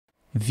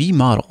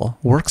vModel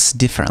works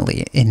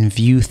differently in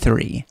Vue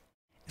 3.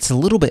 It's a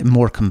little bit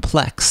more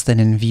complex than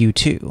in Vue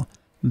 2,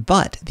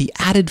 but the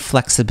added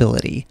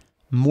flexibility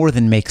more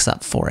than makes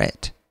up for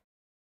it.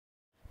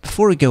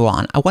 Before we go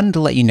on, I wanted to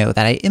let you know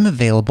that I am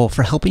available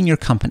for helping your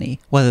company,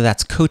 whether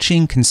that's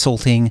coaching,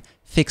 consulting,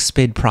 fixed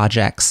bid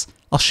projects.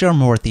 I'll share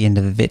more at the end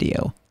of the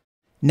video.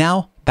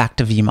 Now, back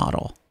to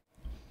vModel.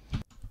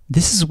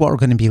 This is what we're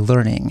going to be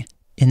learning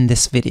in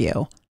this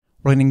video.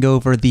 We're going to go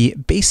over the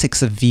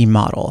basics of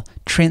vModel,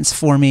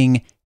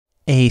 transforming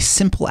a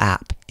simple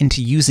app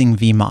into using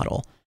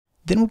vModel.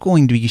 Then we're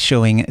going to be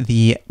showing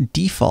the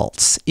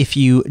defaults if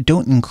you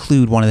don't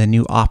include one of the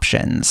new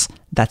options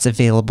that's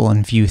available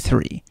in Vue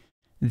 3.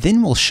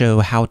 Then we'll show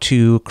how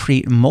to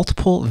create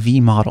multiple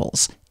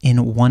vModels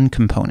in one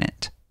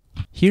component.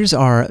 Here's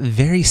our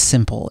very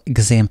simple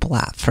example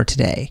app for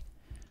today.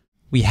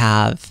 We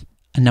have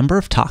a number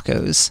of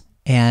tacos,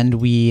 and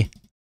we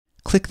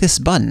click this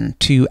button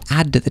to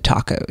add to the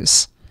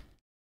tacos.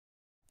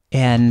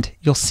 And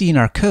you'll see in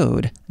our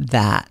code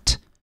that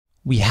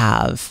we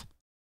have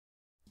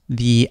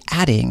the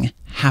adding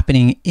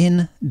happening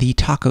in the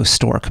taco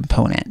store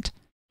component,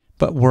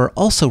 but we're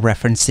also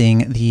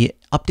referencing the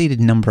updated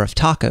number of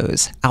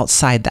tacos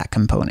outside that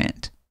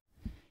component.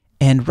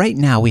 And right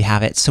now we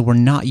have it so we're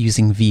not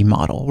using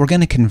vModel. We're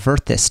going to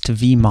convert this to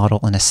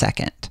vModel in a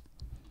second.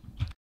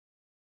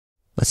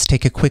 Let's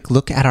take a quick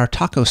look at our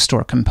taco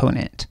store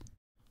component.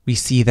 We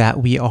see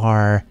that we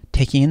are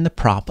taking in the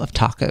prop of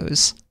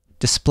tacos,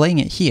 displaying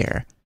it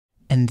here,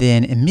 and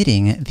then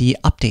emitting the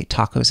update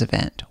tacos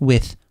event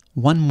with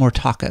one more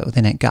taco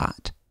than it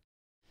got.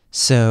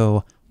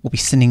 So we'll be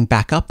sending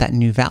back up that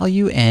new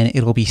value and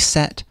it'll be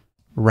set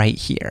right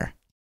here.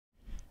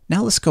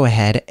 Now let's go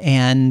ahead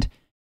and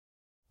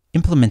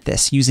implement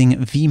this using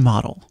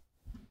vModel.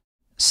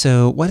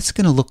 So what it's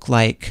going to look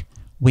like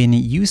when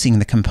using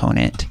the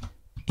component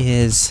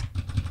is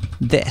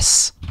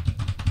this.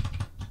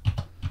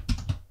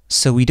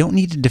 So we don't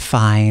need to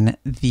define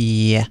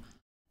the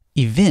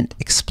event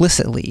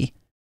explicitly,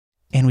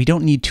 and we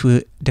don't need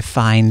to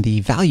define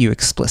the value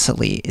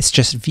explicitly. It's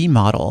just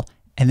vModel,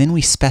 and then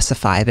we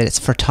specify that it's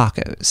for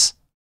tacos.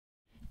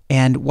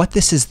 And what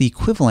this is the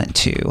equivalent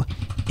to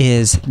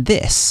is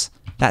this.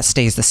 That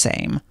stays the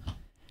same.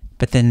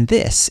 But then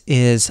this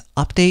is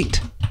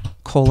update :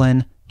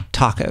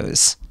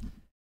 tacos.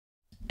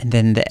 And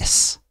then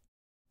this.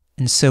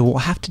 And so what we'll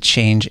have to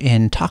change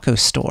in Taco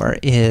Store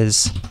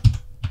is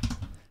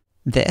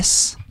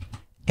this,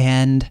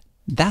 and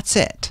that's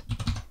it.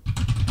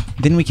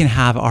 Then we can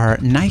have our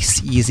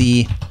nice,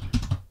 easy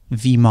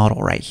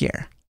vModel right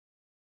here.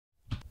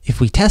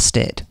 If we test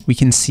it, we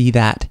can see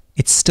that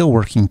it's still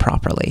working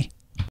properly.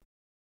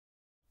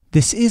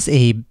 This is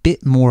a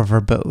bit more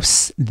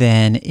verbose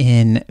than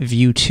in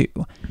Vue 2,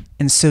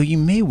 and so you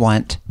may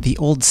want the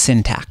old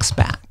syntax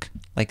back,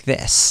 like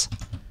this.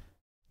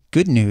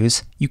 Good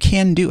news, you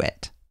can do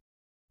it.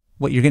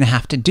 What you're going to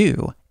have to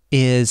do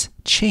is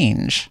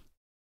change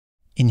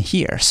in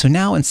here. So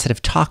now instead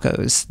of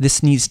tacos,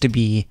 this needs to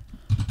be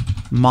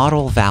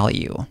model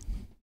value.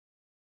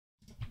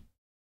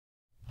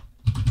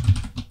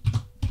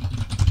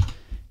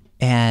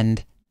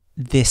 And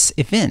this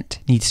event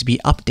needs to be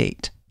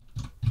update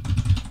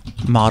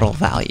model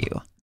value.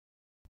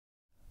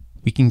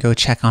 We can go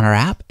check on our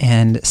app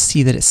and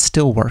see that it's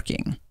still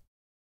working.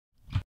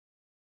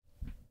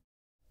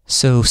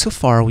 So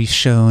far we've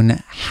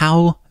shown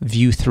how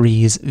Vue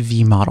 3's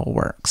vModel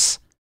works,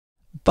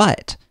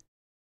 but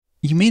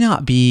you may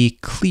not be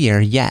clear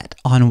yet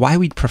on why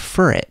we'd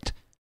prefer it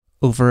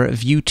over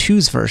Vue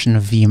 2's version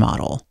of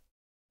vModel.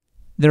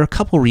 There are a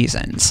couple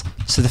reasons.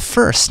 So the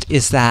first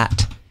is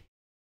that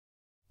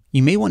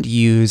you may want to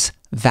use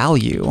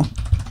value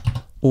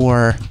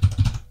or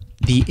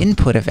the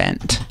input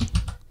event.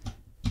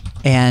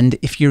 And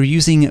if you're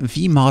using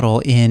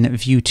vModel in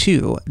Vue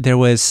 2, there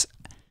was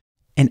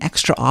an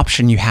extra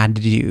option you had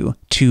to do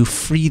to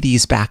free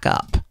these back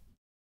up.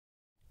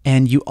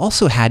 And you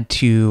also had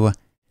to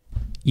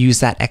use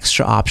that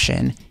extra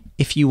option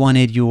if you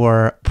wanted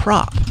your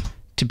prop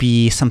to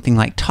be something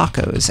like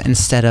tacos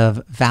instead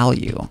of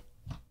value.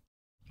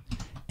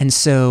 And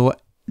so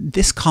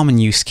this common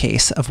use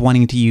case of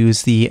wanting to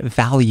use the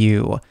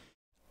value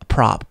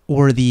prop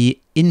or the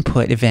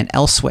input event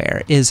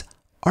elsewhere is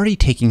already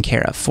taken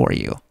care of for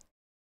you.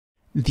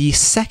 The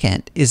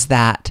second is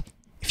that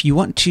if you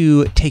want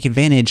to take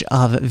advantage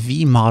of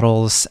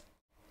vModel's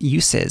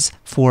uses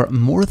for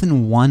more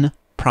than one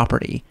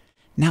property,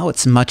 now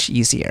it's much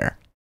easier.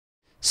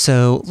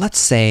 So let's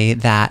say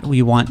that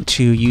we want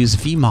to use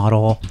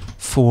vModel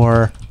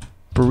for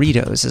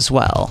burritos as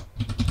well.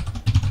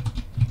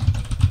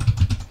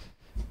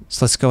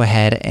 So let's go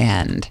ahead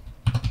and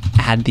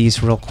add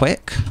these real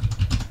quick.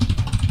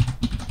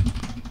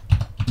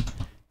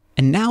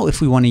 And now if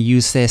we want to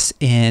use this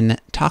in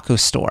Taco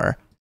Store,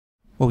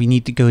 what we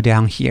need to go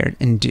down here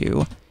and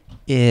do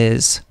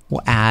is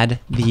we'll add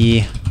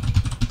the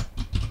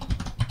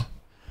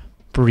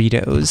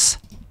burritos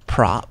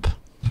prop.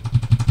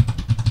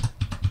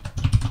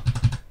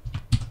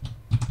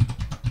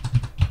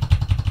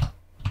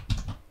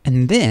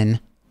 And then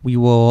we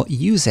will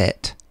use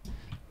it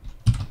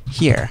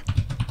here.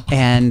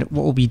 And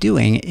what we'll be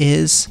doing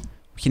is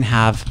we can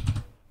have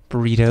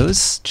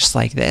burritos just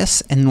like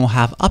this, and we'll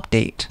have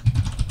update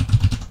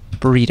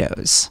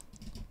burritos.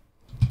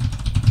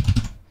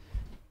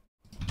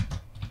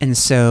 And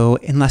so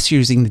unless you're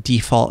using the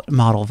default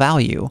model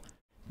value,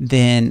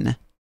 then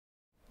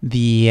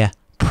the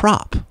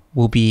prop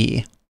will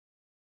be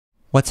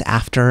what's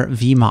after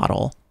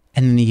vModel,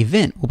 and then the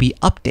event will be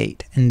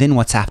update, and then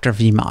what's after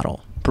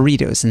vModel,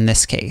 burritos in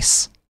this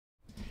case.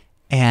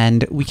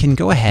 And we can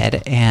go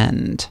ahead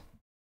and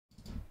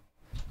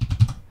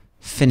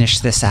finish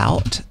this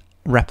out,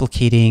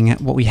 replicating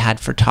what we had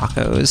for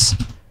tacos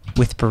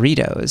with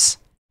burritos,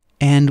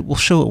 and we'll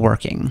show it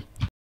working.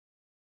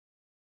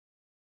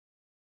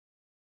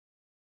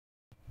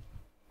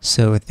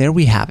 So there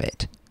we have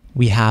it.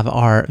 We have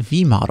our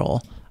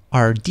vModel,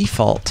 our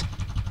default,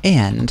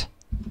 and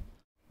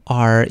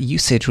our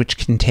usage, which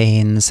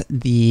contains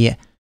the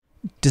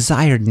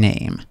desired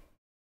name.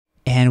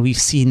 And we've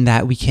seen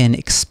that we can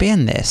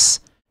expand this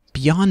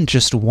beyond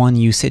just one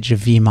usage of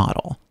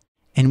vModel,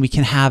 and we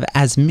can have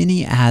as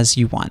many as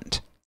you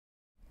want.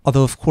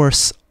 Although, of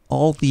course,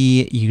 all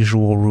the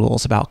usual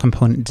rules about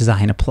component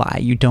design apply.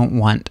 You don't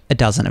want a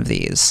dozen of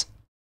these.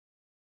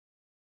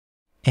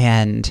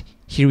 And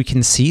here we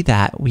can see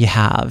that we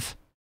have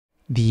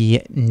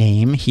the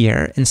name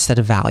here instead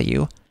of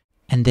value,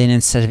 and then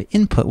instead of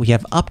input, we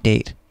have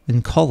update,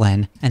 then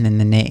colon, and then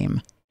the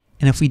name.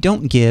 And if we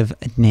don't give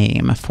a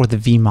name for the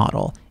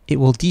vModel, it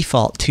will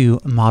default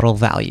to model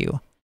value.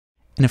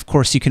 And of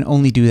course, you can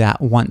only do that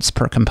once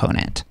per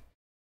component.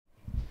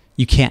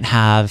 You can't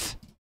have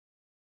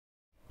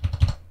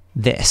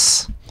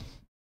this.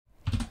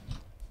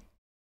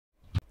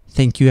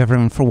 Thank you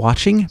everyone for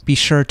watching. Be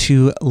sure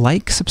to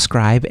like,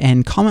 subscribe,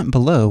 and comment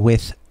below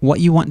with what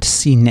you want to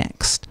see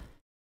next.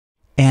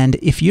 And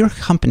if your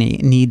company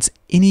needs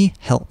any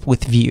help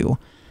with Vue,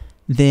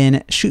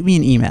 then shoot me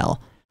an email.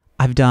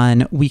 I've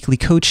done weekly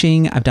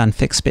coaching, I've done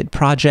fixed bid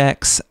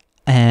projects,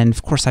 and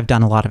of course I've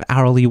done a lot of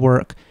hourly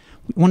work.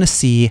 We want to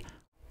see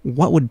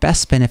what would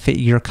best benefit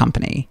your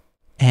company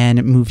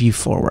and move you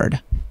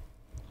forward.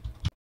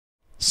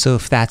 So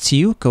if that's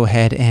you, go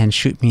ahead and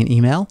shoot me an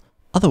email.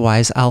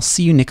 Otherwise, I'll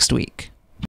see you next week.